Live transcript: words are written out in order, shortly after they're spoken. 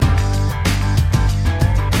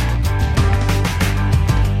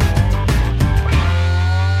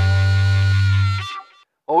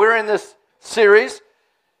series.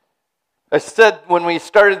 I said when we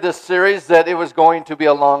started this series that it was going to be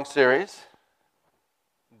a long series,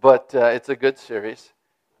 but it's a good series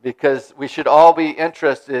because we should all be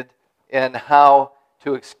interested in how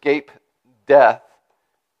to escape death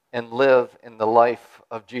and live in the life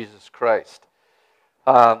of Jesus Christ.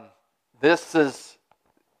 This is,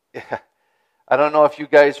 I don't know if you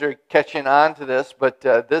guys are catching on to this, but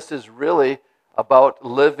this is really about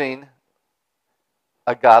living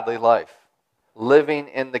a godly life, living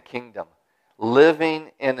in the kingdom, living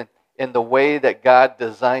in the way that God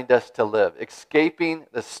designed us to live, escaping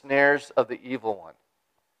the snares of the evil one,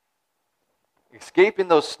 escaping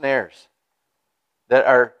those snares that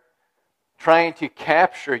are trying to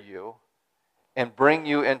capture you and bring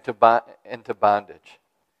you into bondage.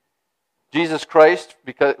 Jesus Christ,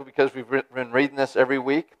 because we've been reading this every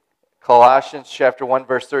week, Colossians chapter 1,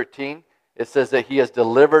 verse 13, it says that He has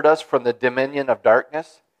delivered us from the dominion of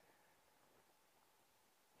darkness.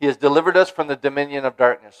 He has delivered us from the dominion of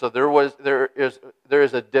darkness. So there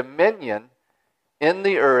is a dominion in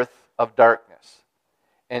the earth of darkness.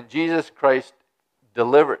 And Jesus Christ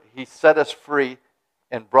He set us free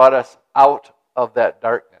and brought us out of that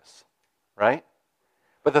darkness. Right?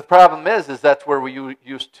 But the problem is that's where we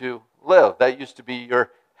used to live. That used to be your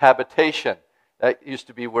habitation. That used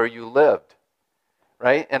to be where you lived.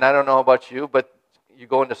 Right? And I don't know about you, but you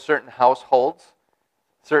go into certain households,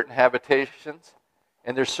 certain habitations,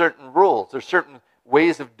 and there's certain rules. There's certain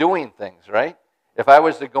ways of doing things, right? If I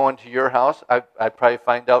was to go into your house, I'd probably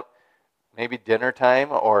find out maybe dinner time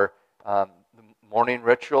or the morning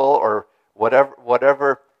ritual or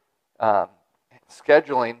whatever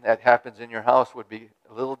scheduling that happens in your house would be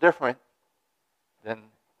a little different than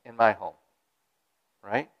in my home,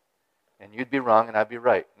 right? And you'd be wrong and I'd be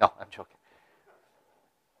right. No, I'm joking.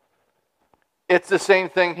 It's the same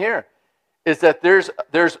thing here. Is that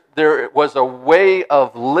there was a way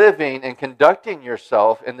of living and conducting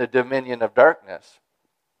yourself in the dominion of darkness.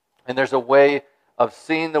 And there's a way of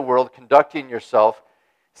seeing the world, conducting yourself,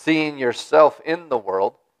 seeing yourself in the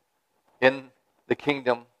world, in the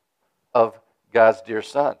kingdom of God's dear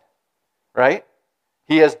Son. Right?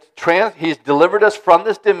 He's delivered us from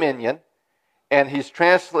this dominion, and He's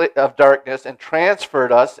of darkness and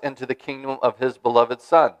transferred us into the kingdom of His beloved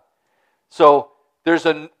Son. So there's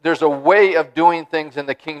a way of doing things in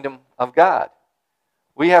the kingdom of God.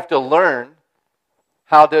 We have to learn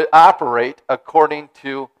how to operate according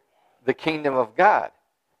to the kingdom of God.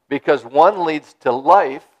 Because one leads to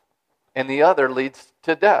life and the other leads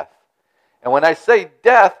to death. And when I say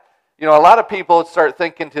death, a lot of people start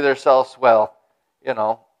thinking to themselves, well,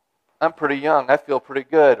 I'm pretty young, I feel pretty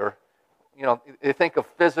good. Or, they think of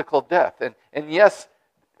physical death. And yes,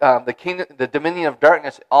 the dominion of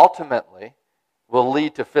darkness ultimately will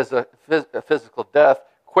lead to physical death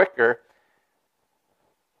quicker,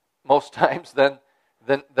 most times than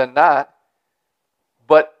not.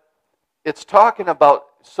 But it's talking about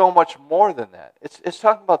so much more than that. It's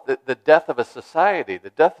talking about the death of a society, the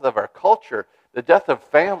death of our culture, the death of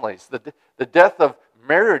families, the death of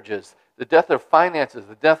marriages, the death of finances,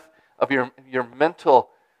 the death of your mental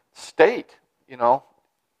state, To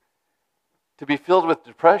be filled with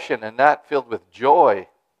depression and not filled with joy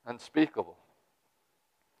unspeakable.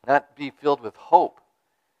 Not be filled with hope.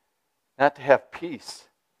 Not to have peace.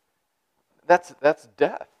 That's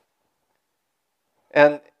death.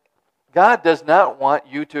 And God does not want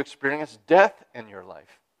you to experience death in your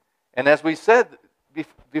life. And as we said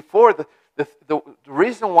before, the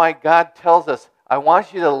reason why God tells us, I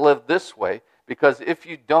want you to live this way, because if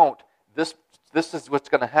you don't, this is what's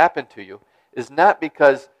going to happen to you, is not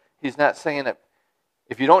because He's not saying that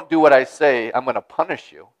if you don't do what I say, I'm going to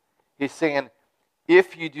punish you. He's saying,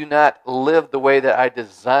 if you do not live the way that I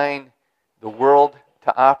designed the world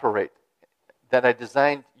to operate, that I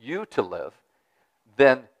designed you to live,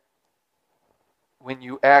 then when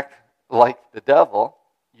you act like the devil,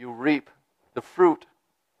 you reap the fruit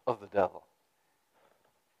of the devil.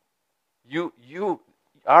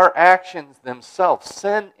 Our actions themselves,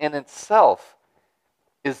 sin in itself,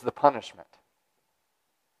 is the punishment.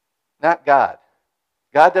 Not God.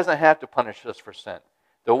 God doesn't have to punish us for sin.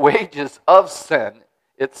 The wages of sin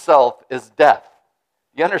itself is death.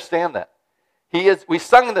 You understand that? We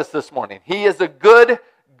sung this morning. He is a good,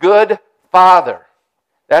 good Father.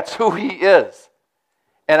 That's who He is.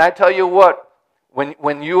 And I tell you what,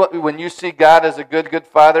 when you see God as a good, good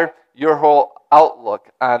Father, your whole outlook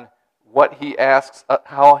on what He asks,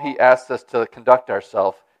 how He asks us to conduct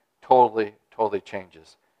ourselves, totally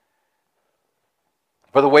changes.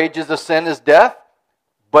 For the wages of sin is death,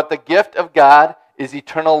 but the gift of God is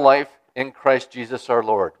eternal life in Christ Jesus our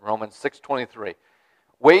Lord. Romans 6:23.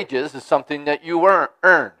 wages is something that you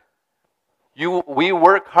earn. We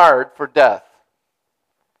work hard for death.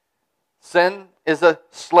 Sin is a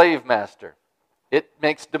slave master. It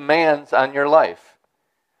makes demands on your life.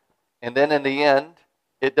 And then in the end,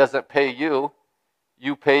 it doesn't pay you.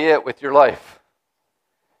 You pay it with your life.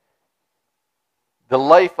 The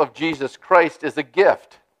life of Jesus Christ is a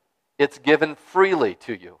gift. It's given freely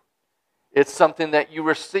to you. It's something that you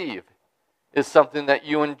receive. It's something that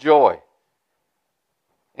you enjoy.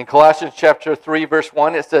 In Colossians chapter 3, verse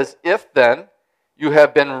 1, it says, "If then you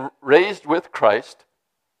have been raised with Christ."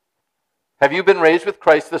 Have you been raised with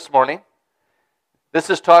Christ this morning? This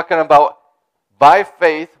is talking about by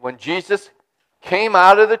faith, when Jesus came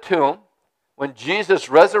out of the tomb, when Jesus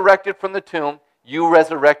resurrected from the tomb, you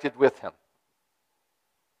resurrected with him.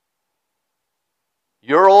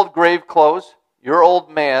 Your old grave clothes, your old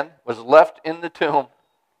man was left in the tomb,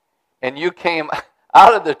 and you came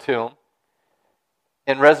out of the tomb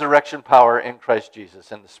in resurrection power in Christ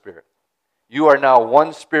Jesus in the Spirit. You are now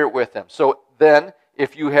one spirit with him. So then,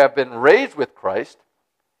 if you have been raised with Christ,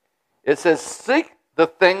 it says, seek the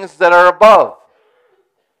things that are above,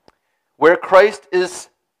 where Christ is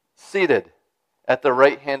seated at the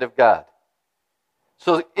right hand of God.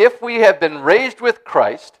 So if we have been raised with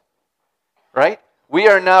Christ, right, we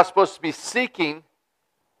are now supposed to be seeking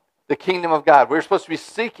the kingdom of God. We're supposed to be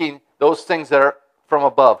seeking those things that are from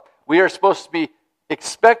above. We are supposed to be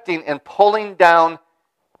expecting and pulling down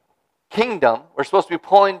kingdom. We're supposed to be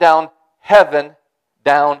pulling down heaven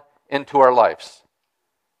down into our lives.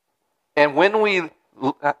 And when we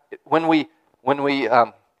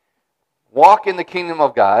walk in the kingdom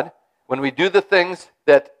of God, when we do the things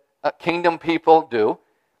that kingdom people do,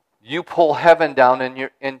 you pull heaven down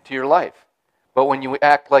into your life. But when you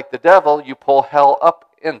act like the devil, you pull hell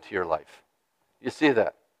up into your life. You see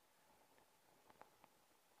that?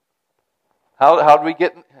 How do we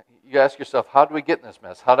get? You ask yourself, how do we get in this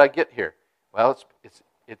mess? How did I get here? Well,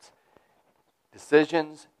 it's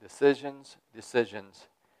decisions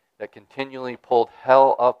that continually pulled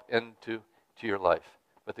hell up into your life.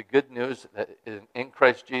 But the good news that in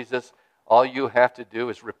Christ Jesus, all you have to do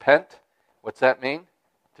is repent. What's that mean?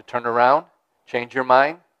 To turn around, change your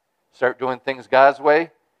mind, start doing things God's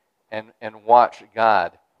way, and watch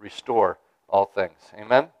God restore all things.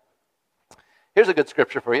 Amen? Here's a good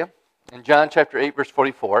scripture for you. In John chapter 8, verse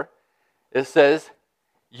 44, it says,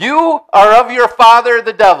 "You are of your father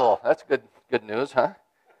the devil." That's good news, huh?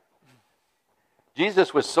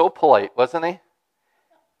 Jesus was so polite, wasn't he?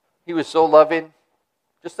 He was so loving.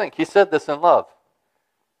 Just think, he said this in love.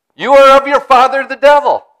 "You are of your father the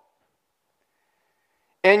devil,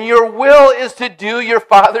 and your will is to do your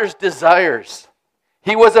father's desires.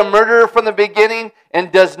 He was a murderer from the beginning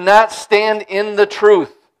and does not stand in the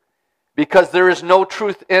truth, because there is no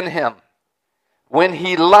truth in him. When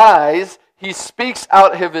he lies, he speaks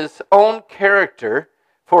out of his own character,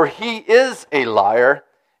 for he is a liar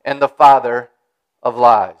and the father of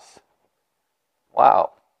lies."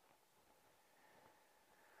 Wow.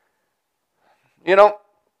 You know,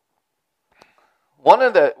 one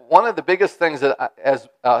of the biggest things that as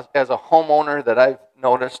a homeowner that I've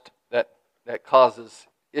noticed that causes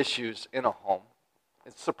issues in a home,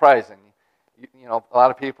 it's surprising. You know, a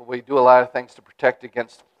lot of people, we do a lot of things to protect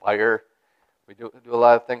against fire. We do a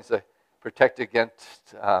lot of things to protect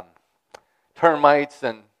against termites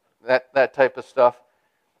and that type of stuff.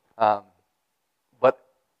 But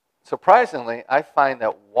surprisingly, I find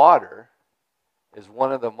that water is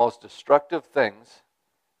one of the most destructive things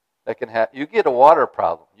that can happen. You get a water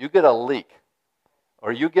problem, you get a leak,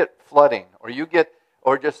 or you get flooding, or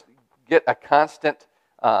just get a constant.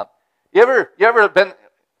 You ever been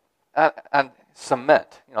on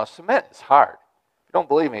cement? You know, cement is hard. If you don't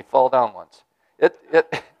believe me, fall down once.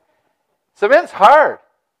 Cement's hard.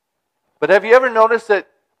 But have you ever noticed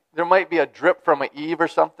that there might be a drip from an eave or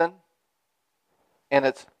something, and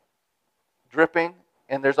it's dripping,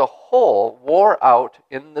 and there's a hole wore out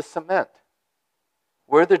in the cement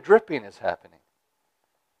where the dripping is happening?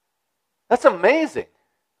 That's amazing.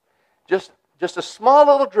 Just a small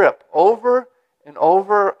little drip over and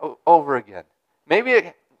over again. Maybe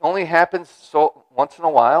it only happens once in a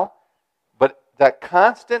while, but that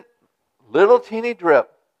constant little teeny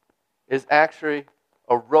drip is actually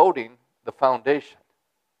eroding the foundation.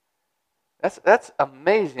 That's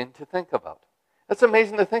amazing to think about. That's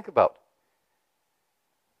amazing to think about.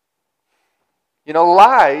 You know,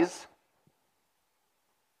 lies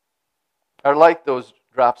are like those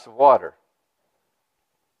drops of water.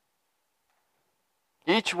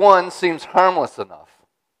 Each one seems harmless enough.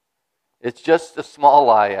 It's just a small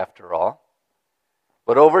lie after all.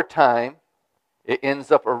 But over time, it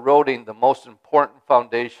ends up eroding the most important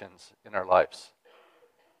foundations in our lives.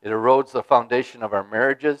 It erodes the foundation of our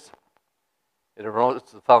marriages. It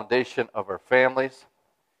erodes the foundation of our families,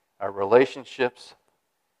 our relationships.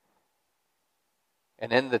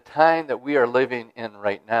 And in the time that we are living in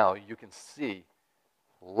right now, you can see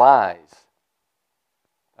lies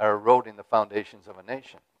are eroding the foundations of a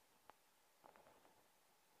nation.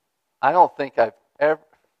 I don't think I've ever,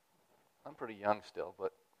 I'm pretty young still,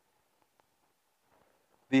 but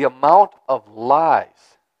the amount of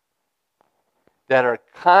lies that are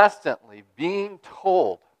constantly being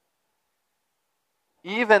told,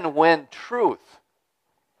 even when truth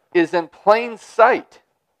is in plain sight,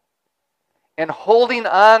 and holding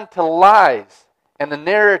on to lies and the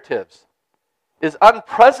narratives is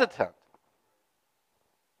unprecedented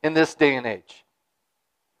in this day and age.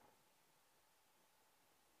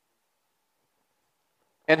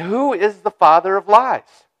 And who is the father of lies?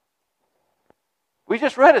 We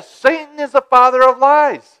just read it. Satan is the father of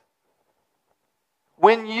lies.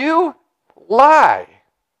 When you lie,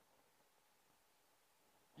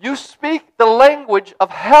 you speak the language of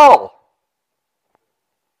hell.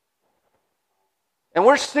 And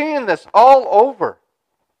we're seeing this all over.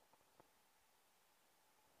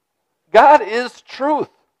 God is truth.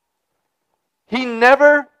 He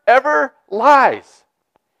never, ever lies.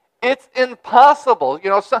 It's impossible.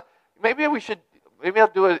 Maybe I'll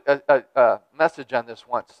do a message on this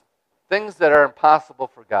once. Things that are impossible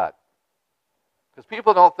for God. Because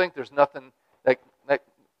people don't think there's nothing, like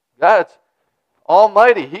God's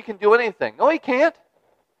almighty. He can do anything. No, He can't.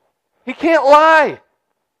 He can't lie.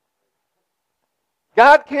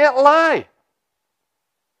 God can't lie.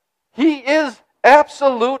 He is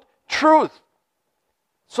absolute truth.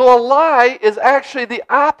 So a lie is actually the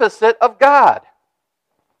opposite of God.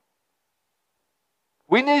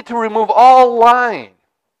 We need to remove all lying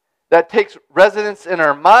that takes residence in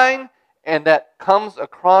our mind and that comes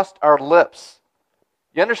across our lips.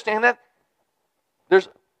 You understand that?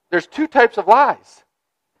 There's two types of lies.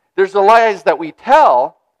 There's the lies that we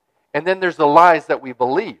tell, and then there's the lies that we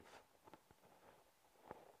believe.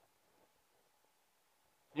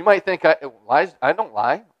 You might think, I don't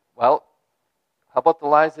lie. Well, how about the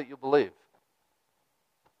lies that you believe?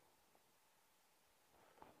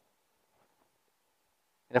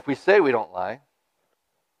 And if we say we don't lie,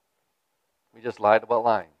 we just lied about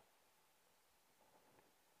lying.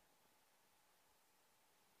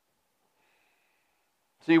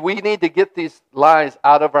 See, we need to get these lies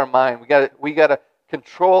out of our mind. We got to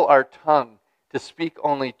control our tongue to speak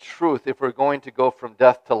only truth if we're going to go from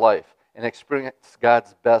death to life and experience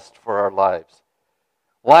God's best for our lives.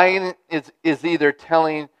 Lying is either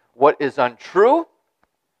telling what is untrue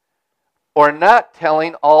or not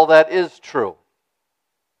telling all that is true.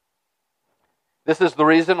 This is the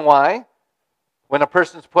reason why when a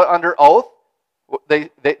person's put under oath,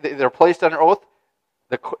 they're placed under oath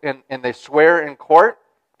and they swear in court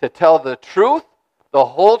to tell the truth, the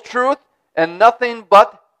whole truth, and nothing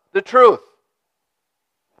but the truth.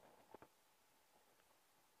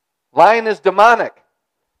 Lying is demonic.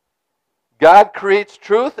 God creates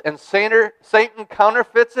truth and Satan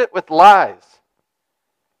counterfeits it with lies.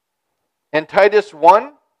 In Titus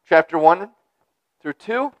 1, chapter 1 through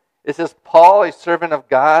 2, it says, Paul, a servant of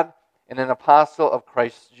God and an apostle of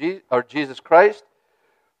Jesus Christ,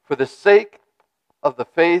 for the sake of the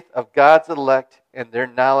faith of God's elect and their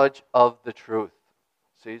knowledge of the truth.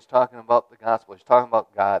 So he's talking about the gospel. He's talking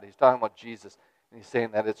about God. He's talking about Jesus. And he's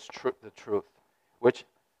saying that it's the truth, which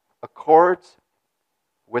accords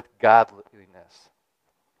with godliness,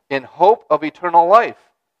 in hope of eternal life,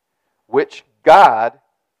 which God,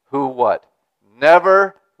 who what?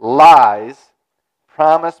 Never lies,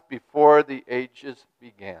 promised before the ages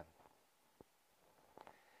began.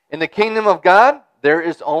 In the kingdom of God, there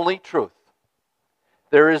is only truth.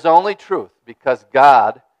 There is only truth because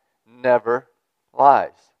God never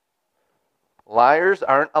lies. Liars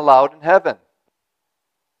aren't allowed in heaven.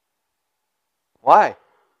 Why?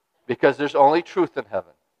 Because there's only truth in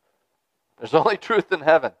heaven. There's only truth in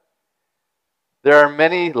heaven. There are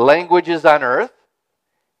many languages on earth.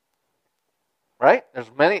 Right?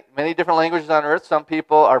 There's many different languages on earth. Some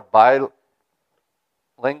people are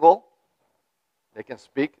bilingual. They can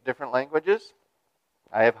speak different languages.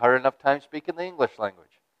 I have hard enough time speaking the English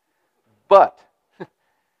language. But,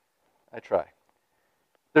 I try.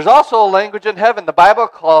 There's also a language in heaven. The Bible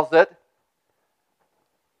calls it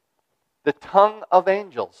the tongue of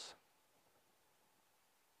angels.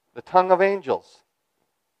 The tongue of angels.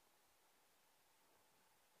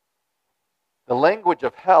 The language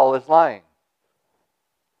of hell is lying.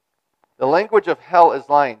 The language of hell is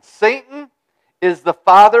lying. Satan is the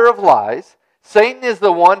father of lies. Satan is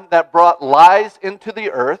the one that brought lies into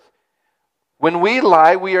the earth. When we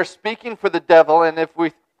lie, we are speaking for the devil, and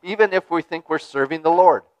even if we think we're serving the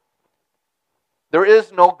Lord. There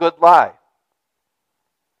is no good lie.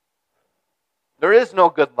 There is no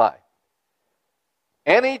good lie.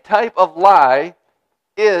 Any type of lie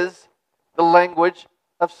is the language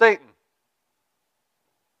of Satan.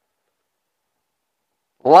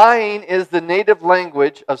 Lying is the native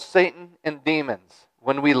language of Satan and demons.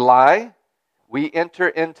 When we lie, we enter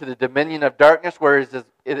into the dominion of darkness where it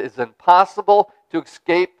is impossible to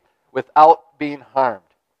escape without being harmed.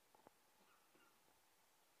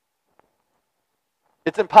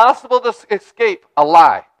 It's impossible to escape a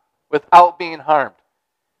lie without being harmed.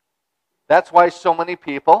 That's why so many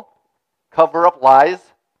people cover up lies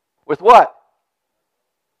with what?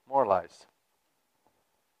 More lies.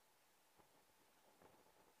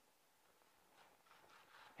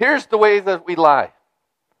 Here's the way that we lie.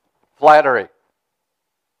 Flattery.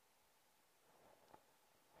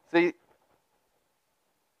 See,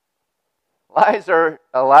 lies are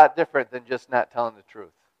a lot different than just not telling the truth.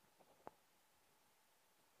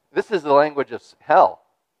 This is the language of hell.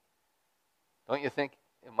 Don't you think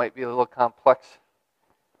it might be a little complex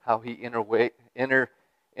how he interweaves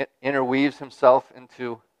himself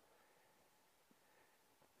into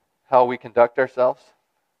how we conduct ourselves?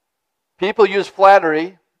 People use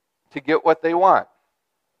flattery to get what they want.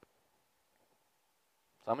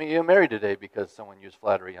 Some of you are married today because someone used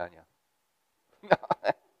flattery on you.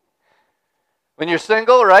 When you're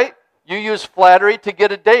single, right? You use flattery to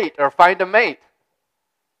get a date or find a mate.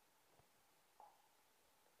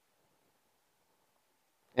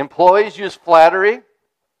 Employees use flattery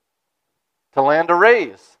to land a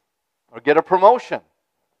raise or get a promotion.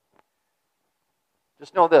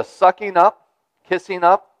 Just know this, sucking up, kissing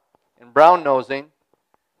up, and brown-nosing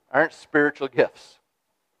aren't spiritual gifts.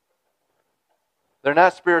 They're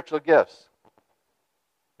not spiritual gifts.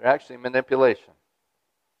 They're actually manipulation.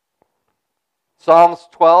 Psalms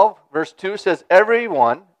 12, verse 2 says,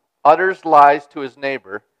 "Everyone utters lies to his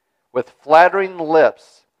neighbor with flattering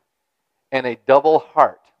lips and a double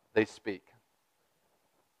heart they speak."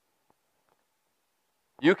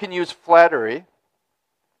 You can use flattery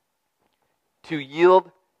to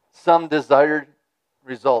yield some desired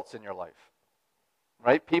results in your life.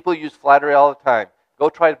 Right? People use flattery all the time. Go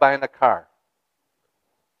try buying a car.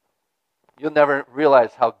 You'll never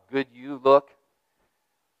realize how good you look,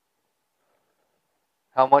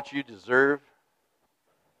 how much you deserve,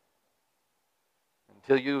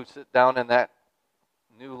 until you sit down in that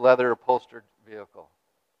new leather upholstered vehicle.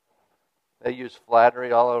 They use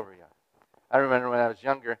flattery all over you. I remember when I was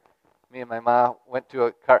younger, me and my mom went to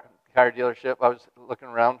a car dealership. I was looking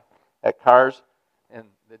around at cars, and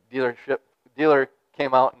the dealer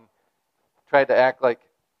came out and tried to act like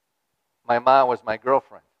my mom was my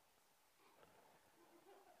girlfriend.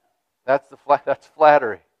 That's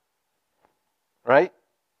flattery, right?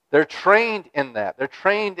 They're trained in that. They're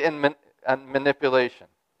trained in manipulation.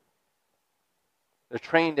 They're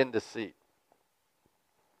trained in deceit.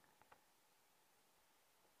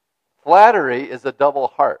 Flattery is a double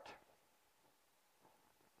heart.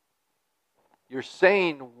 You're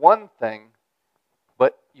saying one thing,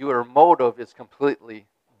 but your motive is completely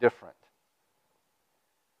different.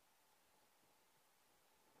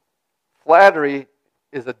 Flattery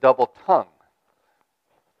is a double tongue.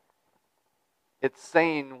 It's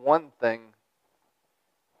saying one thing,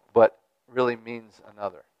 but really means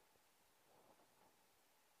another.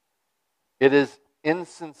 It is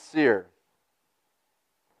insincere.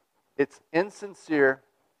 It's insincere,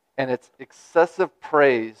 and it's excessive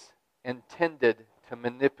praise intended to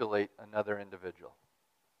manipulate another individual.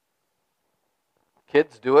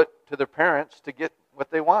 Kids do it to their parents to get what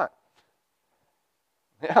they want.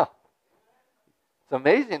 Yeah. It's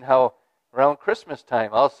amazing how around Christmas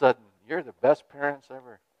time, all of a sudden, you're the best parents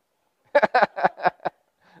ever.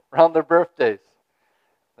 Around their birthdays.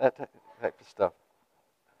 That type of stuff.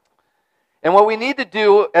 And what we need to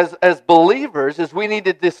do as believers is we need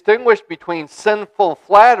to distinguish between sinful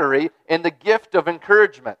flattery and the gift of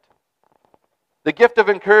encouragement. The gift of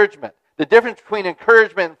encouragement. The difference between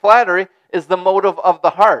encouragement and flattery is the motive of the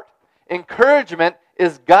heart. Encouragement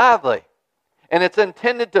is godly, and it's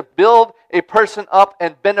intended to build a person up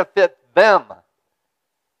and benefit them.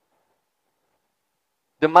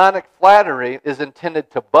 Demonic flattery is intended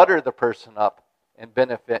to butter the person up and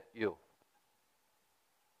benefit you.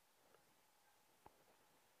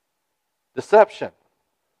 Deception.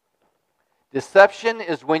 Deception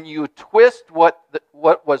is when you twist what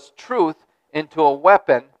was truth into a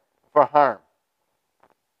weapon for harm.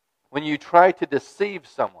 When you try to deceive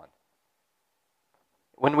someone.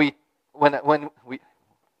 When we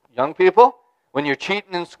young people, when you're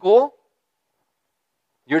cheating in school,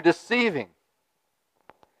 you're deceiving.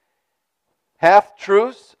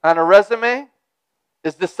 Half-truths on a resume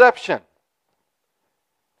is deception.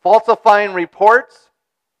 Falsifying reports,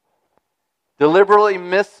 deliberately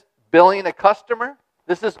misbilling a customer,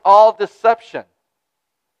 this is all deception.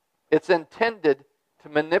 It's intended to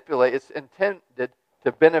manipulate. It's intended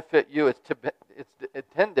to benefit you. It's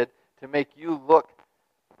intended to make you look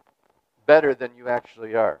better than you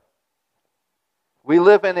actually are. We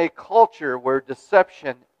live in a culture where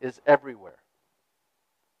deception is everywhere.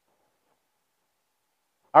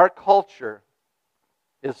 Our culture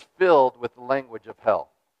is filled with the language of hell.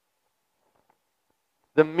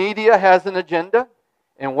 The media has an agenda,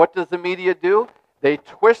 and what does the media do? They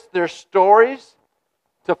twist their stories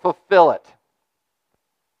to fulfill it,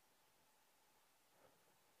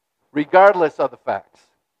 regardless of the facts.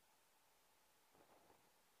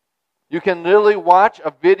 You can literally watch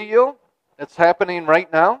a video that's happening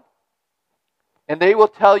right now, and they will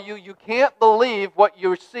tell you you can't believe what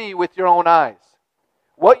you see with your own eyes.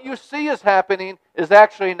 What you see is happening is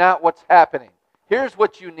actually not what's happening. Here's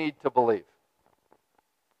what you need to believe.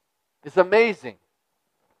 It's amazing.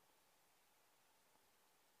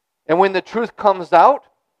 And when the truth comes out,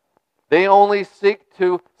 they only seek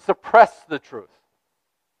to suppress the truth.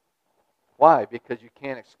 Why? Because you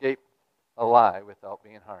can't escape a lie without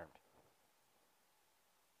being harmed.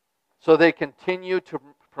 So they continue to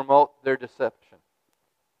promote their deception.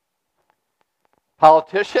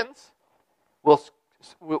 Politicians will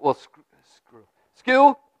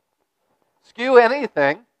skew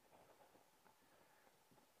anything.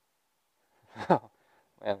 Oh,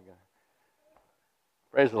 man,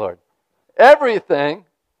 praise the Lord. Everything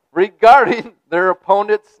regarding their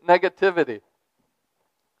opponent's negativity.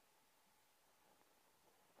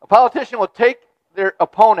 A politician will take their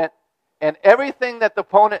opponent and everything that the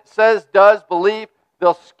opponent says, does, believe,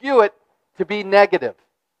 they'll skew it to be negative.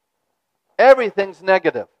 Everything's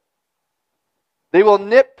negative. They will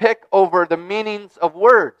nitpick over the meanings of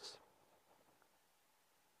words.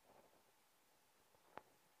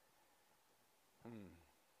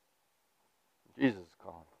 Jesus is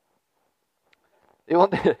calling.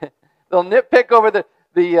 They'll nitpick over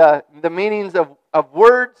the meanings of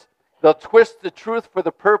words. They'll twist the truth for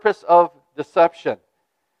the purpose of deception.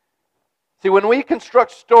 See, when we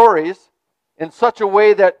construct stories in such a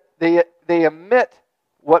way that they omit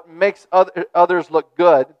what makes others look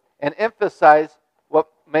good and emphasize what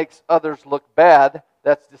makes others look bad,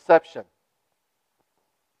 that's deception.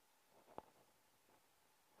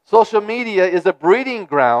 Social media is a breeding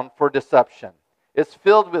ground for deception. It's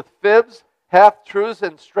filled with fibs, half-truths,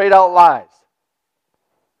 and straight-out lies.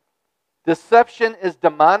 Deception is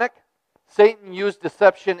demonic. Satan used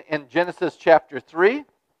deception in Genesis chapter 3.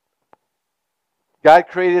 God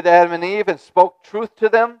created Adam and Eve and spoke truth to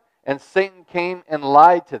them, and Satan came and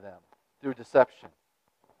lied to them through deception.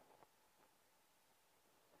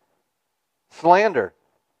 Slander.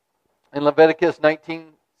 In Leviticus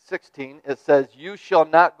 19:16, it says, "You shall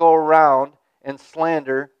not go around and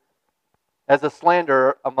slander as a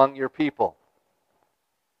slanderer among your people."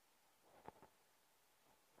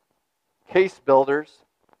 Case builders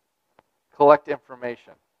collect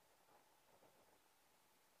information.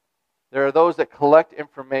 There are those that collect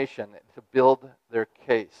information to build their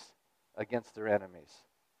case against their enemies.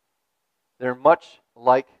 They're much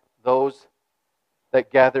like those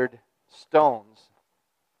that gathered stones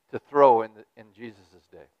to throw in Jesus'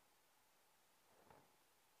 day.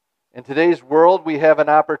 In today's world, we have an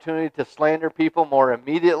opportunity to slander people more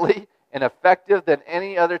immediately and effective than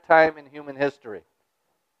any other time in human history.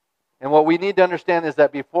 And what we need to understand is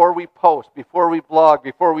that before we post, before we blog,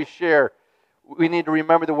 before we share, we need to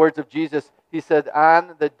remember the words of Jesus. He said,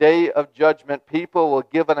 on the day of judgment, people will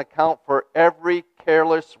give an account for every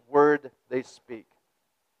careless word they speak.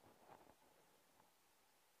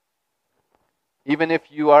 Even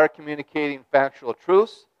if you are communicating factual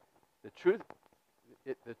truths, the truth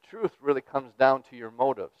really comes down to your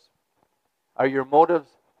motives. Are your motives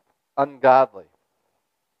ungodly?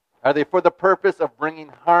 Are they for the purpose of bringing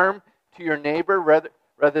harm to your neighbor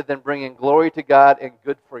rather than bringing glory to God and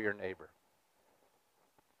good for your neighbor?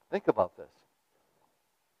 Think about this.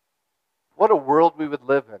 What a world we would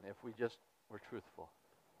live in if we just were truthful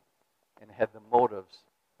and had the motives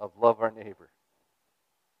of love our neighbor.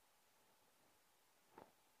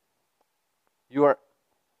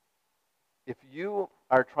 If you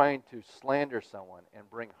are trying to slander someone and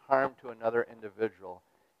bring harm to another individual,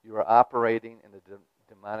 you are operating in the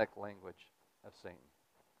demonic language of Satan.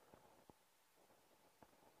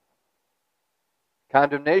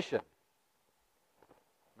 Condemnation.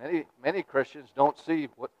 Many Christians don't see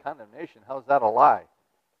what condemnation. How is that a lie?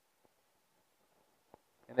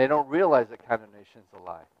 And they don't realize that condemnation is a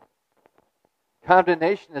lie.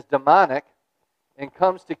 Condemnation is demonic and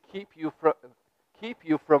comes to keep you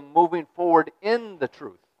from moving forward in the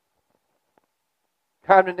truth.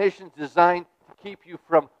 Condemnation is designed to keep you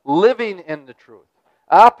from living in the truth,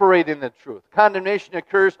 operating in the truth. Condemnation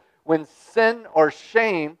occurs when sin or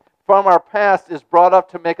shame from our past is brought up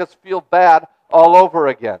to make us feel bad all over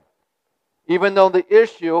again. Even though the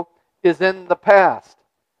issue is in the past,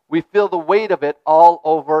 we feel the weight of it all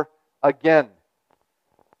over again.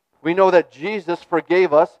 We know that Jesus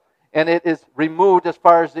forgave us and it is removed as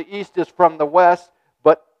far as the east is from the west,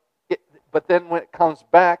 but then when it comes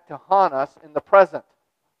back to haunt us in the present.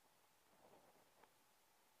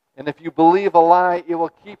 And if you believe a lie, it will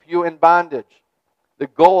keep you in bondage. The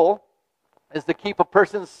goal is to keep a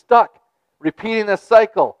person stuck, repeating a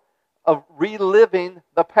cycle of reliving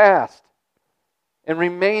the past and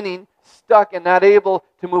remaining stuck and not able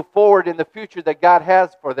to move forward in the future that God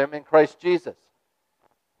has for them in Christ Jesus.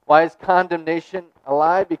 Why is condemnation a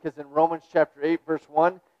lie? Because in Romans chapter 8, verse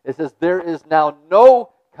 1, it says, "There is now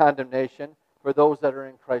no condemnation for those that are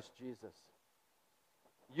in Christ Jesus."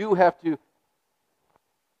 You have to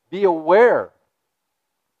be aware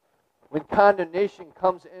when condemnation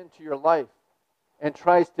comes into your life and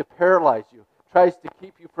tries to paralyze you, tries to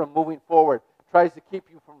keep you from moving forward, tries to keep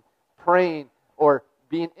you from praying or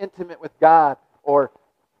being intimate with God or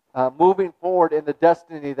moving forward in the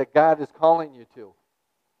destiny that God is calling you to.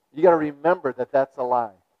 You got to remember that that's a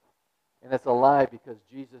lie. And it's a lie because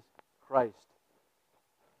Jesus Christ,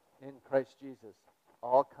 in Christ Jesus,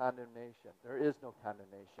 all condemnation, there is no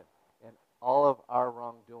condemnation. And all of our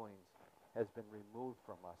wrongdoings has been removed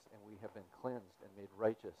from us, and we have been cleansed and made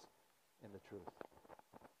righteous in the truth.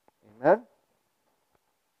 Amen?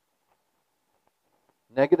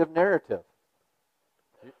 Negative narrative.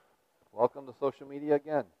 Welcome to social media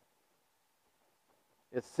again.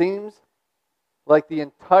 It seems like the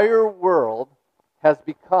entire world has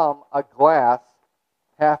become a glass,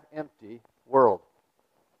 half-empty world.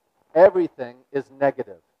 Everything is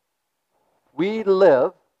negative. We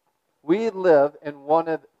live in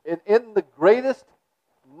the greatest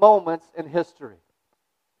moments in history.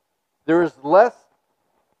 There is less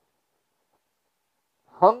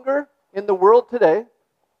hunger in the world today.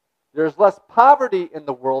 There's less poverty in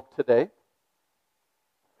the world today.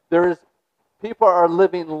 People are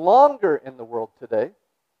living longer in the world today.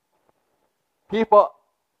 People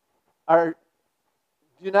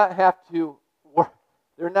do not have to work.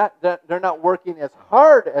 They're not working as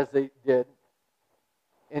hard as they did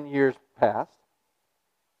in years past.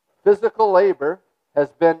 Physical labor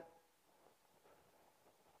has been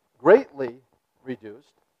greatly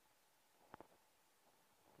reduced.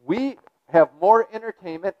 We have more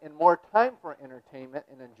entertainment and more time for entertainment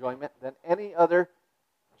and enjoyment than any other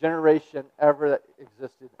generation ever that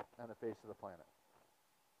existed on the face of the planet.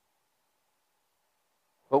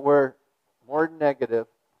 But we're more negative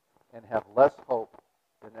and have less hope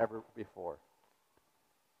than ever before.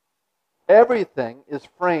 Everything is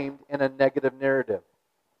framed in a negative narrative.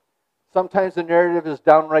 Sometimes the narrative is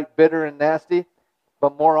downright bitter and nasty,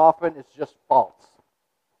 but more often it's just false.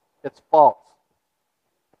 It's false.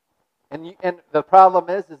 And the problem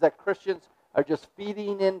is that Christians are just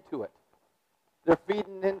feeding into it. They're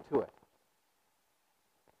feeding into it.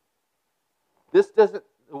 The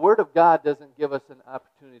Word of God doesn't give us an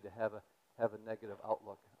opportunity to have a negative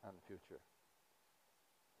outlook on the future.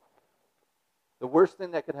 The worst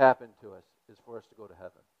thing that could happen to us is for us to go to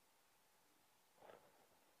heaven.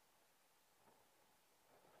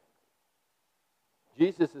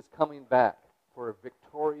 Jesus is coming back for a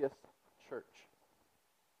victorious church.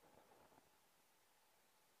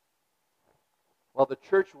 While the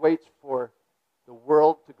church waits for the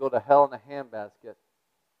world to go to hell in a handbasket,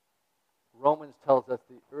 Romans tells us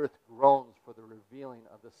the earth groans for the revealing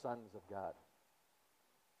of the sons of God.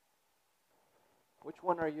 Which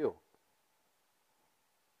one are you?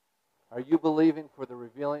 Are you believing for the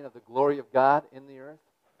revealing of the glory of God in the earth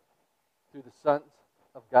through the sons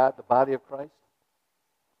of God, the body of Christ?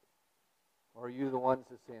 Or are you the ones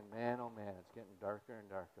that saying, man, oh man, it's getting darker and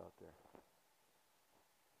darker out there?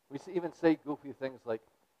 We even say goofy things like,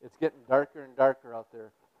 it's getting darker and darker out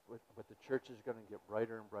there, but the church is going to get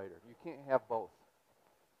brighter and brighter. You can't have both.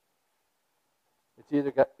 It's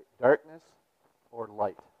either got darkness or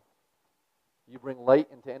light. You bring light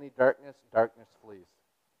into any darkness, darkness flees.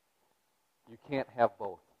 You can't have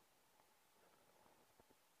both.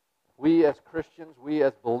 We as Christians, we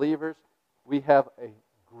as believers, we have a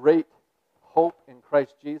great hope in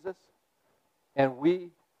Christ Jesus, and we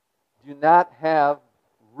do not have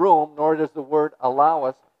room, nor does the Word allow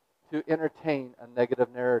us to entertain a negative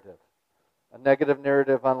narrative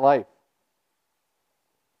on life.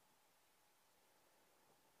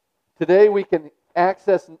 Today we can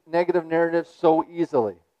access negative narratives so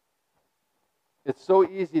easily. It's so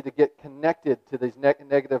easy to get connected to these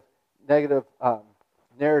negative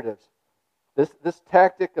narratives. This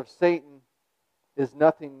tactic of Satan is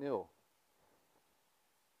nothing new.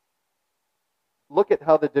 Look at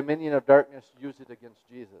how the dominion of darkness used it against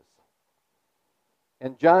Jesus.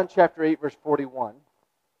 In John chapter 8, verse 41,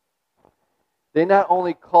 they not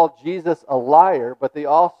only called Jesus a liar, but they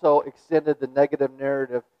also extended the negative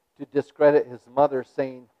narrative to discredit his mother,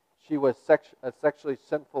 saying she was a sexually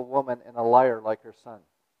sinful woman and a liar like her son.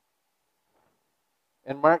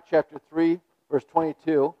 In Mark chapter 3, verse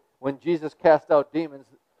 22, when Jesus cast out demons,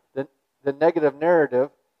 the negative narrative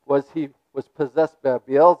was he was possessed by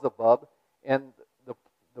Beelzebub and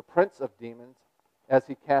the prince of demons as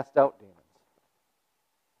he cast out demons.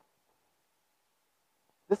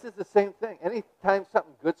 This is the same thing. Anytime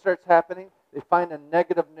something good starts happening, they find a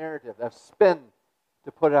negative narrative, a spin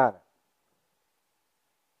to put on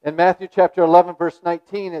it. In Matthew chapter 11, verse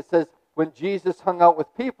 19, it says, when Jesus hung out with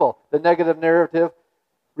people, the negative narrative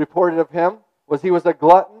reported of him was he was a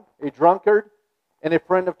glutton, a drunkard, and a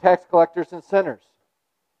friend of tax collectors and sinners.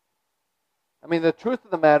 I mean, the truth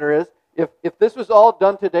of the matter is, if this was all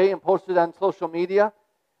done today and posted on social media,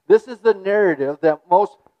 this is the narrative that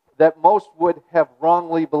most would have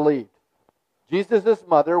wrongly believed. Jesus'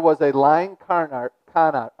 mother was a lying con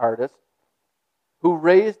artist who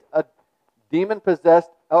raised a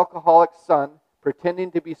demon-possessed alcoholic son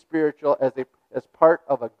pretending to be spiritual as part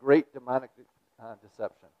of a great demonic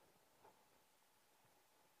deception.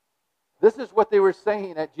 This is what they were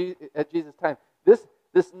saying at Jesus' time.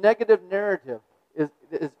 This negative narrative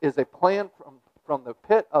is a plan from the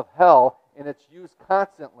pit of hell, and it's used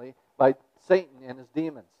constantly by Satan and his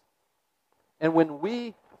demons. And when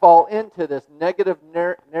we fall into this negative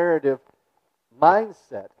narrative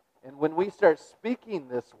mindset, and when we start speaking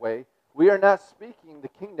this way, we are not speaking the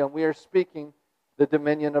kingdom, we are speaking the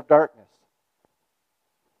dominion of darkness.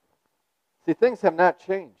 See, things have not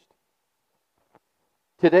changed.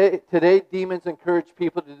 Today, demons encourage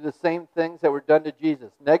people to do the same things that were done to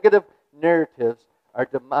Jesus. Negative narratives are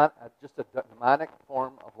just a demonic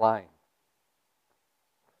form of lying.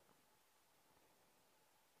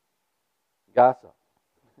 Gossip.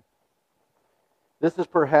 This is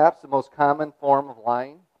perhaps the most common form of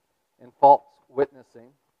lying and false witnessing.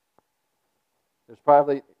 There's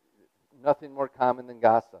probably nothing more common than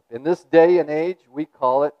gossip. In this day and age, we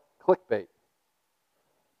call it clickbait.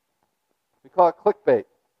 We call it clickbait.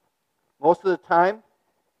 Most of the time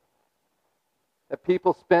that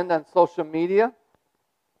people spend on social media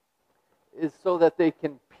is so that they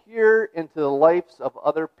can peer into the lives of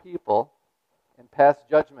other people and pass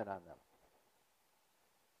judgment on them.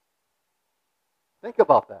 Think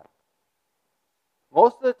about that.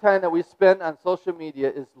 Most of the time that we spend on social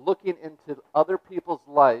media is looking into other people's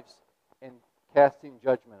lives and casting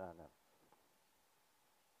judgment on them.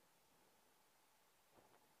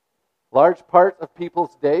 Large part of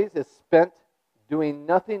people's days is spent doing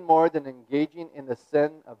nothing more than engaging in the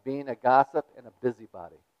sin of being a gossip and a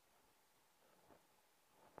busybody.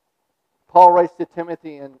 Paul writes to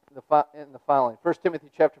Timothy in the following. 1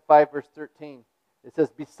 Timothy chapter 5, verse 13. It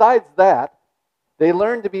says, besides that, they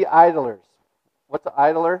learn to be idlers. What's an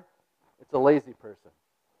idler? It's a lazy person.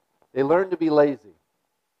 They learn to be lazy.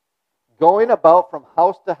 Going about from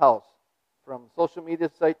house to house, from social media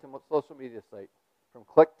site to social media site, from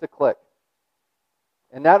click to click.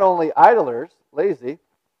 And not only idlers, lazy,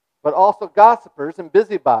 but also gossipers and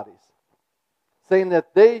busybodies, saying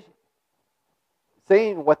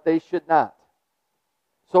what they should not.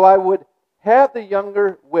 So I would have the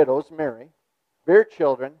younger widows marry, bear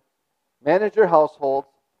children, manage their households,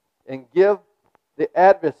 and give the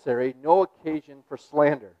adversary no occasion for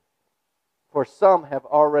slander. For some have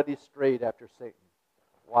already strayed after Satan.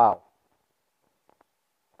 Wow.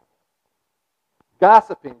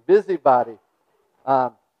 Gossiping, busybody,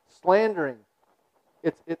 slandering.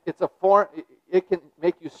 It's a form. It can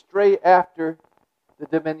make you stray after the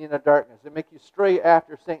dominion of darkness. It make you stray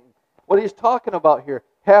after Satan. What he's talking about here: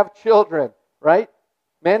 have children, right?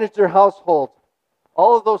 Manage their households.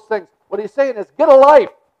 All of those things. What he's saying is, get a life.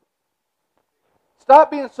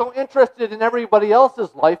 Stop being so interested in everybody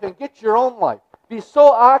else's life and get your own life. Be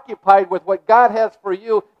so occupied with what God has for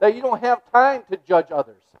you that you don't have time to judge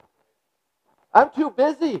others. I'm too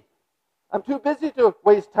busy. I'm too busy to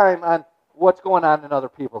waste time on what's going on in other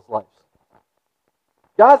people's lives.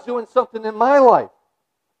 God's doing something in my life.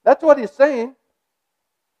 That's what he's saying.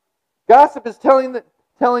 Gossip is telling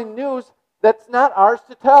telling news that's not ours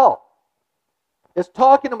to tell. It's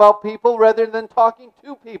talking about people rather than talking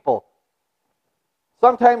to people.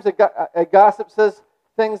 Sometimes a gossip says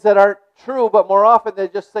things that aren't true, but more often they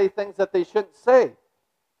just say things that they shouldn't say.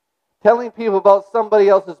 Telling people about somebody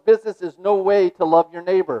else's business is no way to love your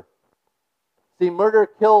neighbor. See, murder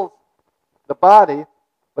kills the body,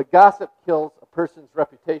 but gossip kills a person's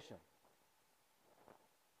reputation.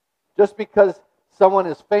 Just because someone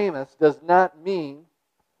is famous does not mean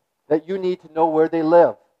that you need to know where they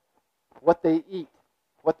live, what they eat,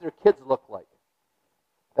 what their kids look like.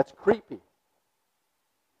 That's creepy.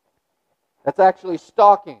 That's actually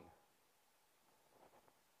stalking.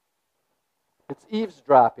 It's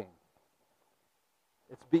eavesdropping.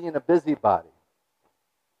 It's being a busybody.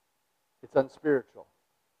 It's unspiritual.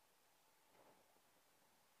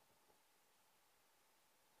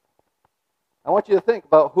 I want you to think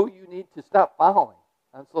about who you need to stop following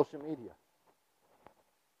on social media.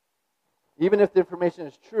 Even if the information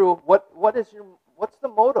is true, what's the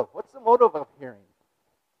motive? What's the motive of hearing?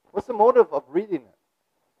 What's the motive of reading it?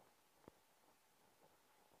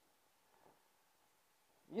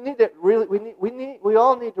 You need to really, we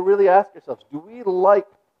all need to really ask ourselves, do we like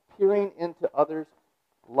peering into others'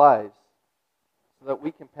 lives so that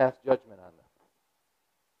we can pass judgment on them?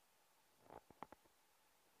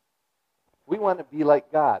 We want to be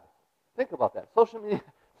like God. Think about that.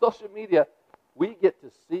 Social media, we get to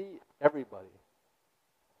see everybody.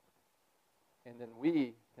 And then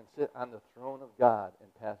we can sit on the throne of God and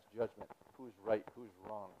pass judgment. Who's right, who's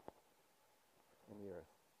wrong in the earth.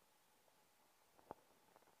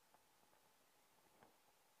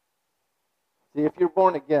 See, if you're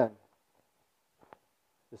born again,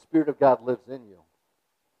 the Spirit of God lives in you.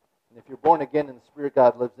 And if you're born again and the Spirit of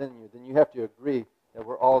God lives in you, then you have to agree that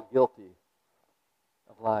we're all guilty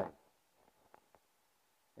of lying.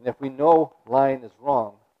 And if we know lying is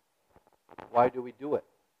wrong, why do we do it?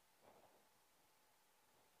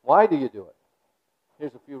 Why do you do it?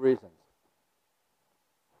 Here's a few reasons.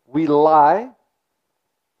 We lie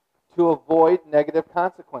to avoid negative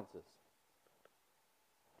consequences.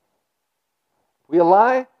 We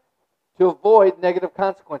lie to avoid negative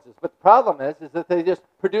consequences. But the problem is that they just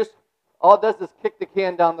produce, all it does is kick the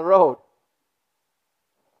can down the road.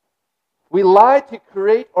 We lie to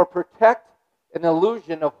create or protect an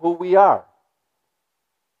illusion of who we are.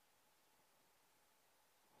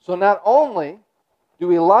 So not only do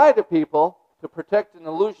we lie to people to protect an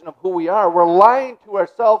illusion of who we are, we're lying to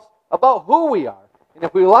ourselves about who we are. And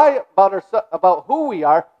if we lie about who we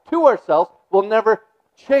are to ourselves, we'll never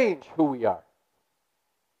change who we are.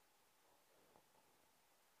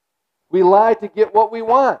 We lie to get what we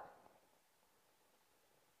want.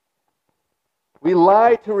 We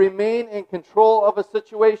lie to remain in control of a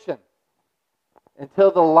situation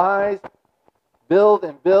until the lies build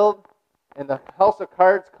and build and the house of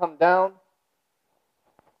cards come down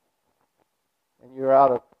and you're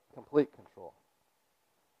out of complete control.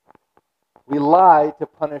 We lie to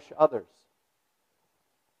punish others.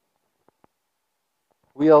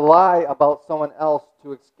 We lie about someone else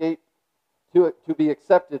to escape, to be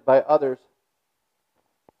accepted by others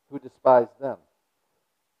who despise them.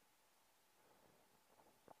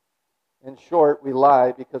 In short, we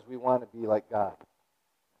lie because we want to be like God,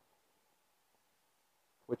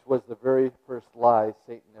 which was the very first lie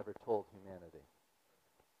Satan ever told humanity.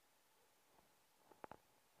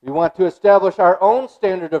 We want to establish our own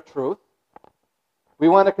standard of truth. We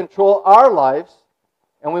want to control our lives,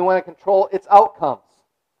 and we want to control its outcomes.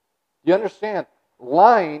 Do you understand?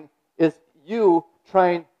 Lying is you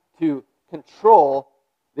trying to control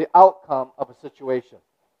the outcome of a situation.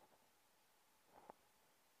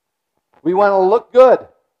 We want to look good.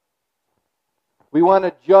 We want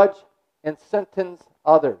to judge and sentence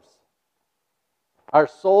others. Our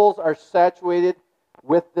souls are saturated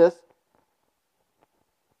with this,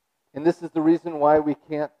 and this is the reason why we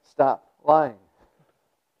can't stop lying.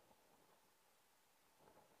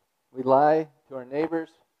 We lie to our neighbors.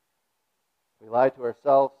 We lie to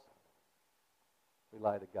ourselves. We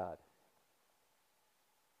lie to God.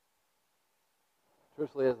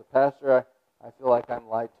 Truthfully, as a pastor, I feel like I'm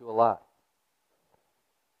lied to a lot.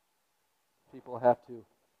 People have to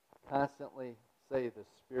constantly say this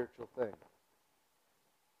spiritual thing.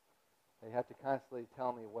 They have to constantly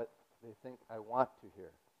tell me what they think I want to hear.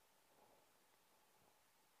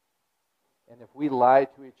 And if we lie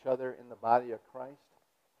to each other in the body of Christ,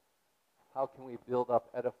 how can we build up,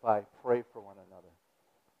 edify, pray for one another?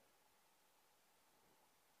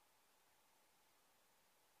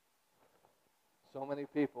 So many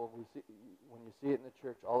people, when you see it in the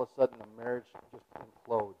church, all of a sudden a marriage just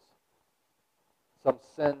implodes. Some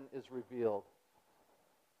sin is revealed.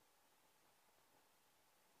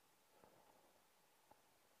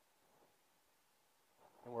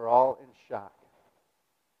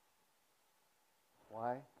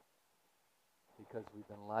 because we've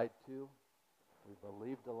been lied to, we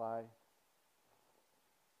believed a lie,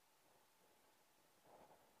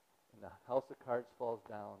 and the house of cards falls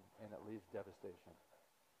down and it leaves devastation.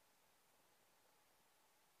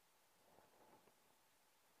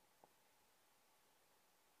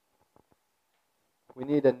 We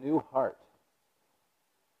need a new heart.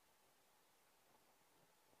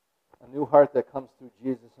 A new heart that comes through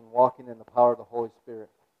Jesus and walking in the power of the Holy Spirit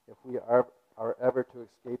if we are ever to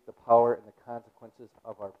escape the power and the consequences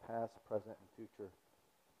of our past, present, and future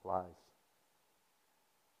lies.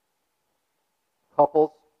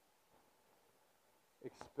 Couples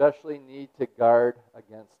especially need to guard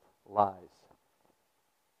against lies.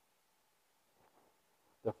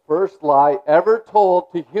 The first lie ever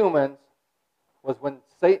told to humans was when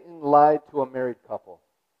Satan lied to a married couple.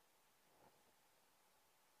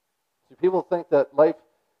 See, people think that life,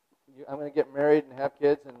 I'm going to get married and have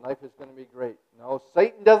kids and life is going to be great. No,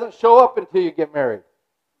 Satan doesn't show up until you get married.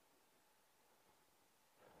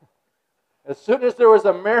 As soon as there was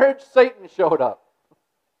a marriage, Satan showed up.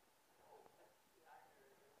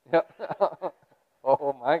 Yep.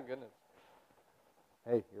 Oh my goodness.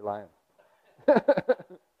 Hey, you're lying.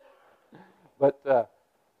 But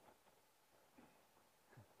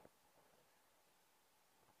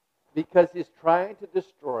because he's trying to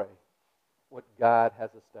destroy what God has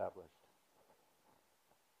established.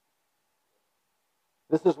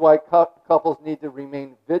 This is why couples need to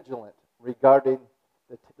remain vigilant regarding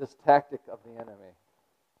this tactic of the enemy.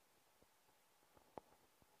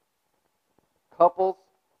 Couples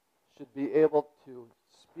should be able to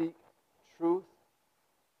speak truth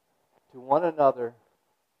to one another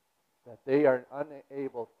that they are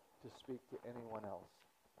unable to speak to anyone else.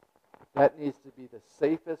 That needs to be the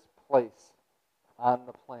safest place on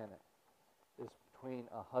the planet, is between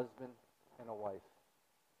a husband and a wife.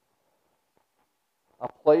 A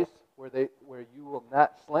place where you will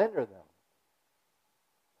not slander them.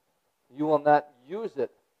 You will not use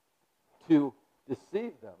it to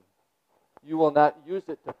deceive them. You will not use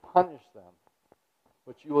it to punish them,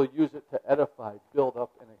 but you will use it to edify, build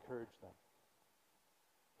up, and encourage them.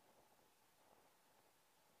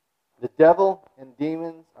 The devil and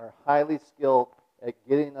demons are highly skilled at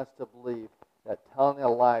getting us to believe that telling a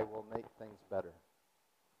lie will make things better.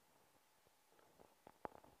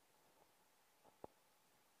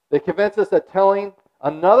 They convince us that telling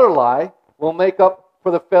another lie will make up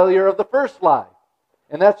for the failure of the first lie.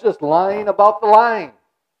 And that's just lying about the lying.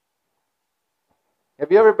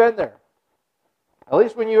 Have you ever been there? At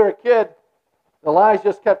least when you were a kid, the lies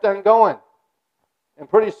just kept on going. And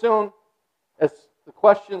pretty soon, as the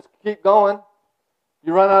questions keep going,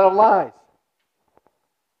 you run out of lies.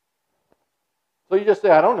 So you just say,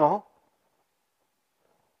 I don't know.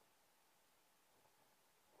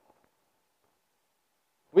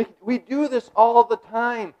 We do this all the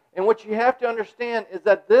time. And what you have to understand is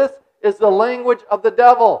that this is the language of the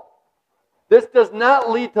devil. This does not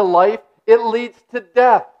lead to life. It leads to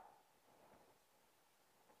death.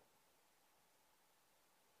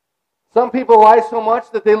 Some people lie so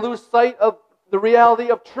much that they lose sight of the reality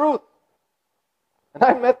of truth. And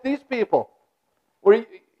I've met these people where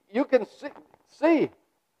you can see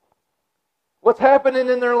what's happening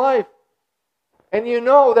in their life. And you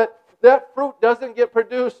know that that fruit doesn't get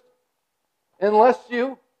produced unless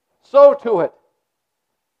you sow to it.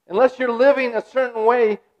 Unless you're living a certain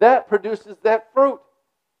way, that produces that fruit.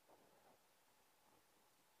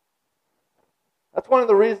 That's one of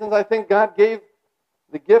the reasons I think God gave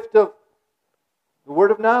the gift of the word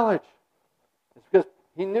of knowledge. It's because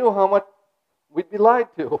He knew how much we'd be lied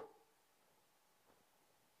to.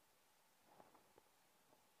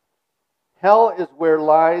 Hell is where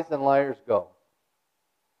lies and liars go.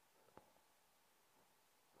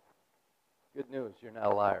 Good news, you're not a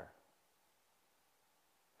liar.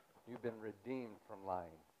 You've been redeemed from lying.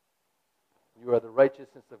 You are the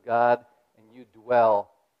righteousness of God, and you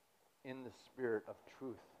dwell in the spirit of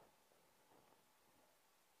truth.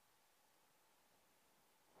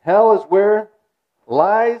 Hell is where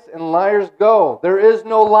lies and liars go. There is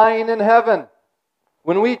no lying in heaven.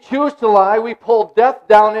 When we choose to lie, we pull death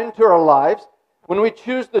down into our lives. When we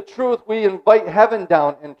choose the truth, we invite heaven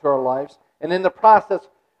down into our lives. And in the process,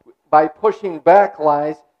 by pushing back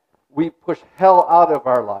lies, we push hell out of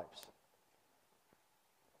our lives.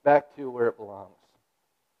 Back to where it belongs.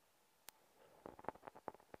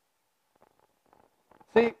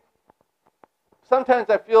 See, sometimes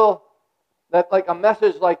I feel that like a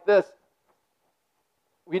message like this,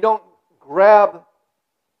 we don't grab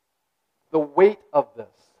the weight of this.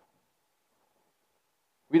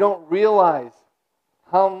 We don't realize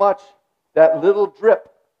how much that little drip,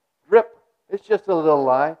 it's just a little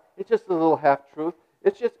lie, It's just a little half-truth.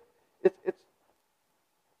 It's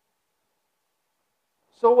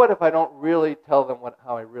so what if I don't really tell them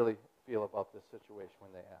how I really feel about this situation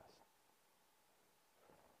when they ask?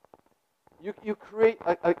 You create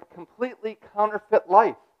a completely counterfeit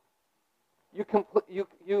life. You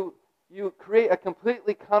create a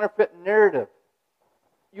completely counterfeit narrative.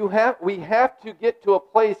 We have to get to a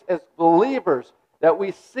place as believers that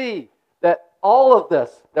we see that all of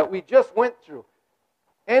this that we just went through,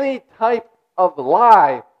 any type of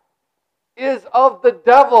lie, is of the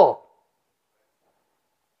devil.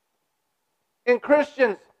 And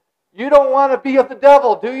Christians, you don't want to be of the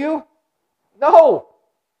devil, do you? No.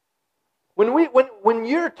 When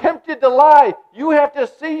you're tempted to lie, you have to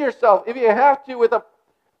see yourself, if you have to, with a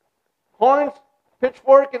horns,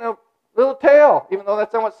 pitchfork, and a little tail, even though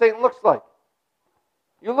that's not what Satan looks like.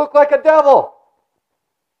 You look like a devil.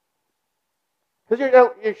 Because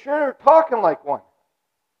you're sure talking like one.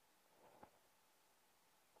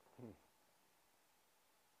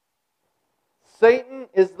 Satan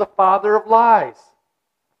is the father of lies.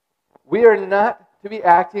 We are not to be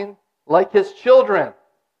acting like his children.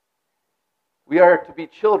 We are to be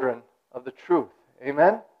children of the truth.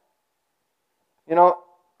 Amen?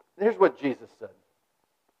 Here's what Jesus said.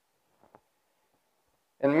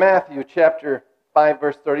 In Matthew chapter 5,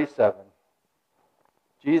 verse 37,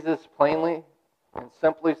 Jesus plainly and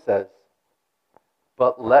simply says,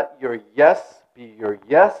 "But let your yes be your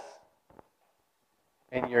yes,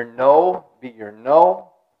 and your no be your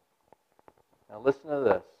no." Now listen to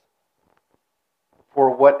this.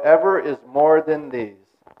 "For whatever is more than these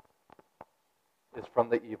is from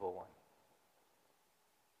the evil one."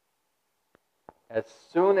 As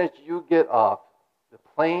soon as you get off the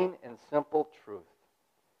plain and simple truth,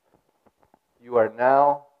 you are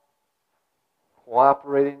now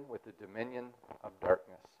cooperating with the dominion of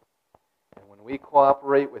darkness. And when we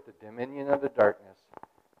cooperate with the dominion of the darkness,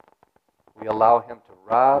 we allow him to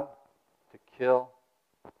rob, to kill,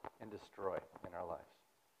 and destroy in our lives.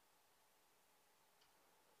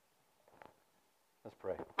 Let's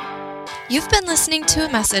pray. You've been listening to a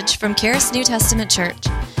message from Charis New Testament Church.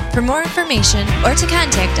 For more information or to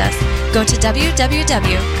contact us, go to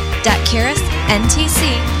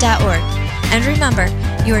www.charisntc.org. And remember,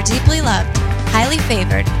 you are deeply loved, highly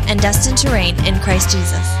favored, and destined to reign in Christ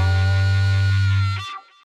Jesus.